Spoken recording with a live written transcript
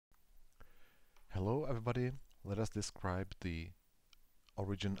Hello everybody, let us describe the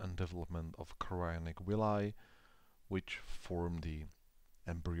origin and development of chorionic villi, which form the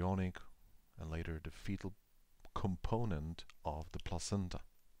embryonic and later the fetal component of the placenta.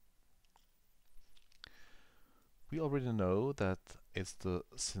 We already know that it's the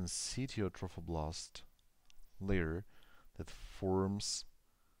syncytiotrophoblast layer that forms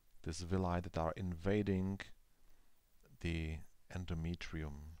these villi that are invading the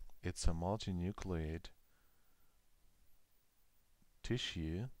endometrium. It's a multinucleate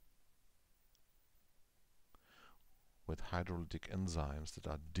tissue with hydrolytic enzymes that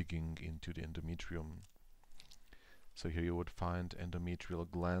are digging into the endometrium. So here you would find endometrial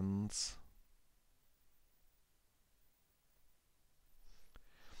glands,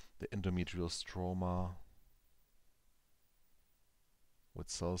 the endometrial stroma with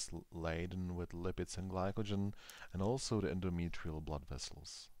cells laden with lipids and glycogen, and also the endometrial blood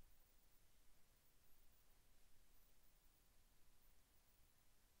vessels.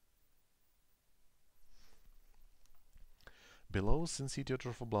 Below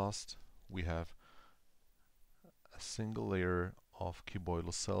syncytiotrophoblast, we have a single layer of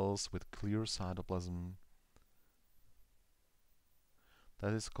cuboidal cells with clear cytoplasm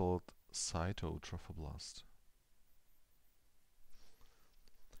that is called cytotrophoblast.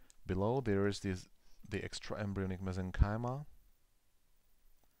 Below there is the extraembryonic mesenchyma,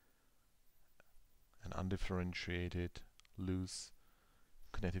 an undifferentiated, loose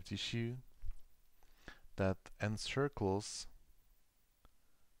connective tissue that encircles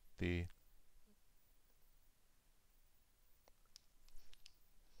the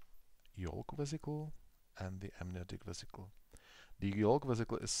yolk vesicle and the amniotic vesicle. The yolk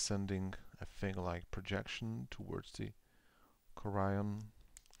vesicle is sending a finger-like projection towards the chorion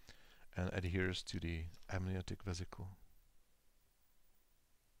and adheres to the amniotic vesicle.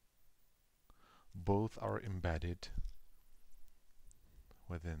 Both are embedded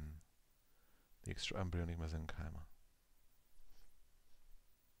within the extraembryonic mesenchyma.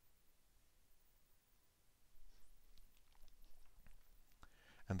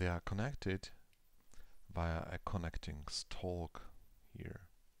 And they are connected via a connecting stalk here.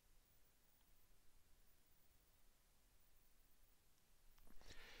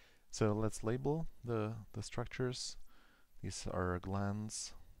 So let's label the structures. These are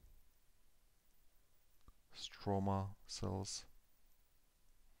glands, stroma cells,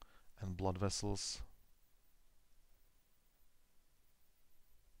 and blood vessels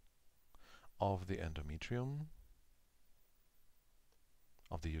of the endometrium,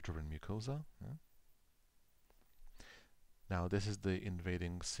 of the uterine mucosa. Now this is the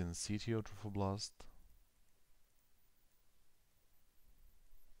invading syncytiotrophoblast.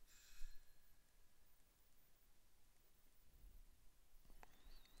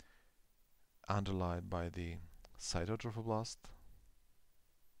 Underlined by the cytotrophoblast.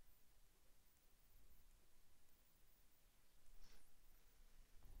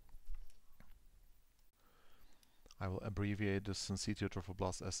 I will abbreviate the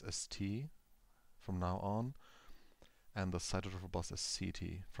syncytiotrophoblast as ST from now on, and the cytotrophoblast as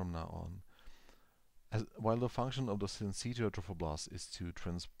CT from now on. While the function of the syncytiotrophoblast is to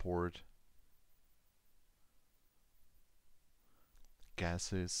transport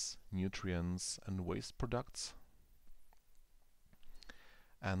gases, nutrients, and waste products,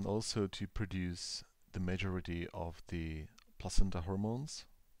 and also to produce the majority of the placenta hormones,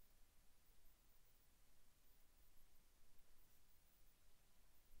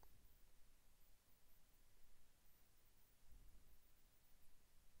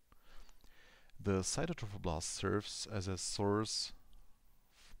 the cytotrophoblast serves as a source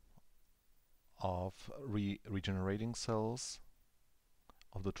of regenerating cells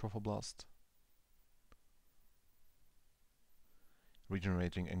of the trophoblast,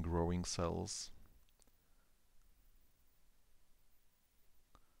 regenerating and growing cells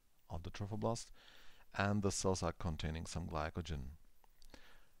of the trophoblast, and the cells are containing some glycogen.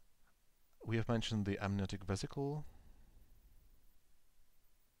 We have mentioned the amniotic vesicle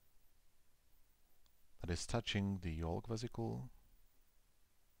that is touching the yolk vesicle.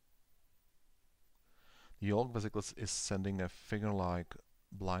 The yolk vesicle is sending a finger-like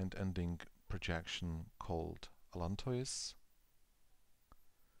blind ending projection called allantois,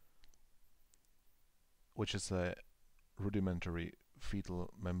 which is a rudimentary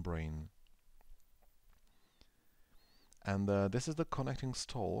fetal membrane. And this is the connecting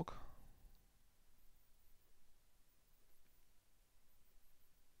stalk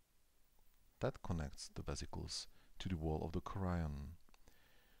that connects the vesicles to the wall of the chorion.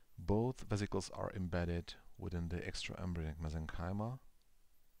 Both vesicles are embedded within the extraembryonic mesenchyma,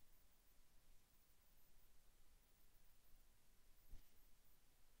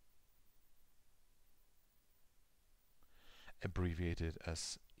 abbreviated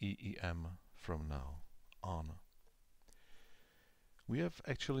as EEM from now on. We have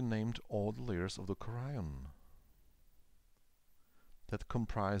actually named all the layers of the chorion. That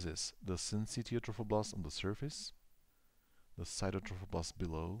comprises the syncytial trophoblast on the surface, the cytotrophoblast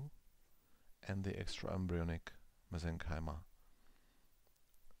below, and the extraembryonic mesenchyma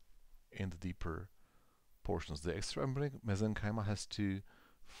in the deeper portions. The extraembryonic mesenchyma has to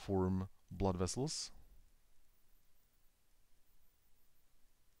form blood vessels,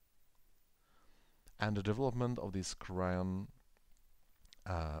 and the development of this chorion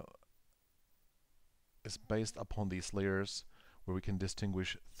is based upon these layers, where we can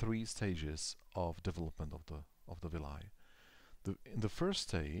distinguish 3 stages of development of the villi. In the first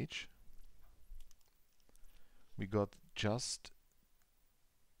stage, we got just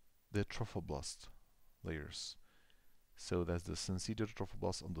the trophoblast layers. So that's the syncytial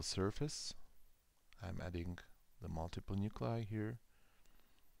trophoblast on the surface. I'm adding the multiple nuclei here.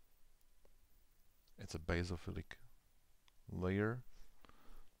 It's a basophilic layer.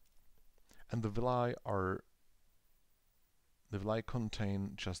 And the villi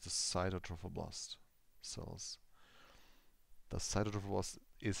contain just the cytotrophoblast cells. The cytotrophoblast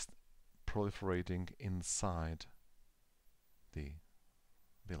is proliferating inside the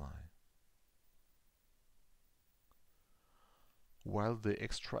villi, while the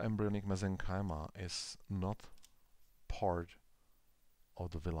extraembryonic mesenchyma is not part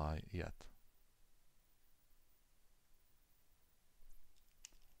of the villi yet.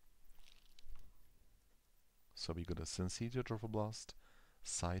 So we got a syncytial trophoblast,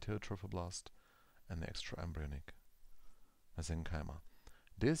 cytotrophoblast, and the extraembryonic mesenchyma.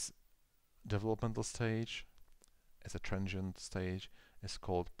 This developmental stage, as a transient stage, is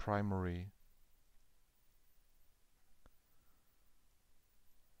called primary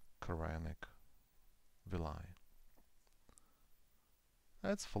chorionic villi.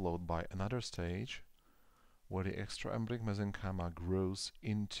 That's followed by another stage where the extraembryonic mesenchyma grows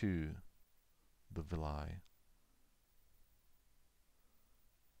into the villi.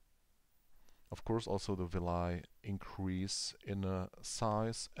 Of course, also the villi increase in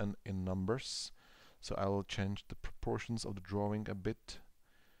size and in numbers. So I will change the proportions of the drawing a bit.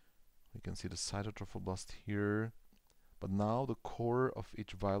 We can see the cytotrophoblast here. But now the core of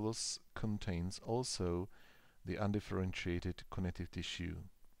each villus contains also the undifferentiated connective tissue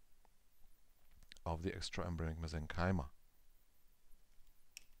of the extraembryonic mesenchyma.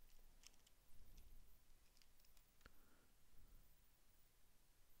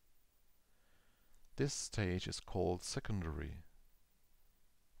 This stage is called secondary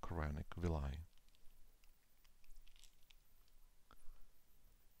chorionic villi.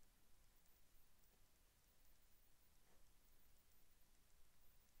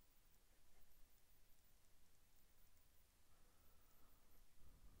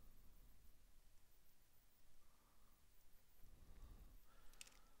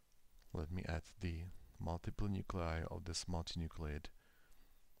 Let me add the multiple nuclei of this multinucleate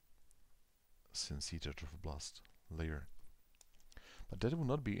syncytial trophoblast layer. But that would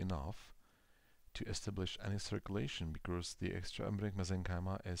not be enough to establish any circulation, because the extraembryonic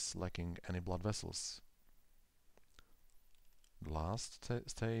mesenchyma is lacking any blood vessels. The last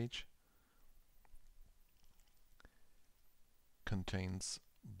stage contains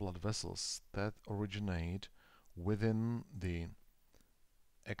blood vessels that originate within the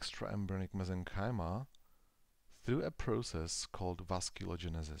extraembryonic mesenchyma through a process called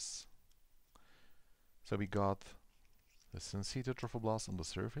vasculogenesis. So we got the syncytial trophoblast on the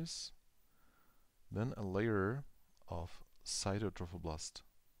surface, then a layer of cytotrophoblast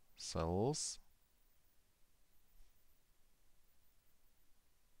cells,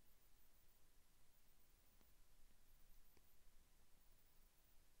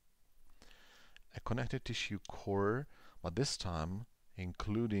 a connective tissue core, but this time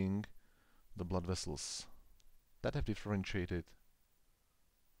including the blood vessels that have differentiated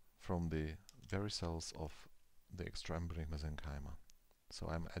from the very cells of the extraembryonic mesenchyma. So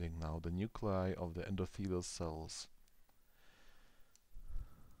I'm adding now the nuclei of the endothelial cells.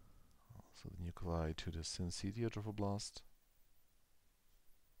 So the nuclei to the syncytial trophoblast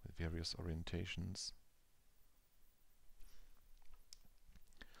with various orientations.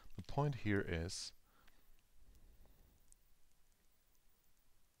 The point here is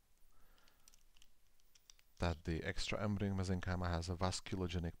that the extraembryonic mesenchyma has a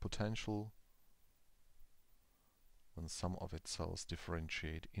vasculogenic potential when some of its cells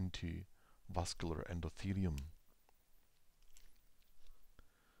differentiate into vascular endothelium.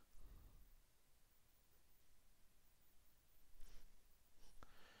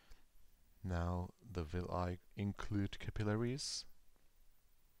 Now the villi include capillaries.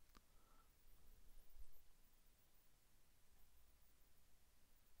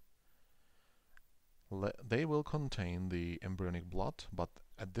 They will contain the embryonic blood, but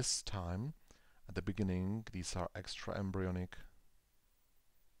at this time, at the beginning, these are extra-embryonic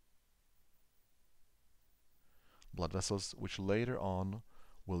blood vessels which later on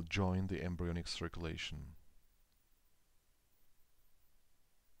will join the embryonic circulation.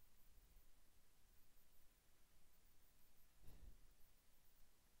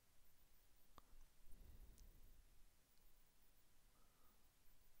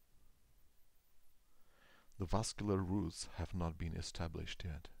 The vascular roots have not been established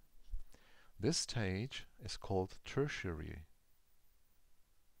yet. This stage is called tertiary.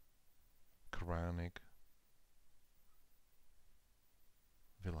 Chorionic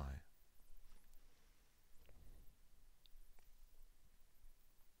villi.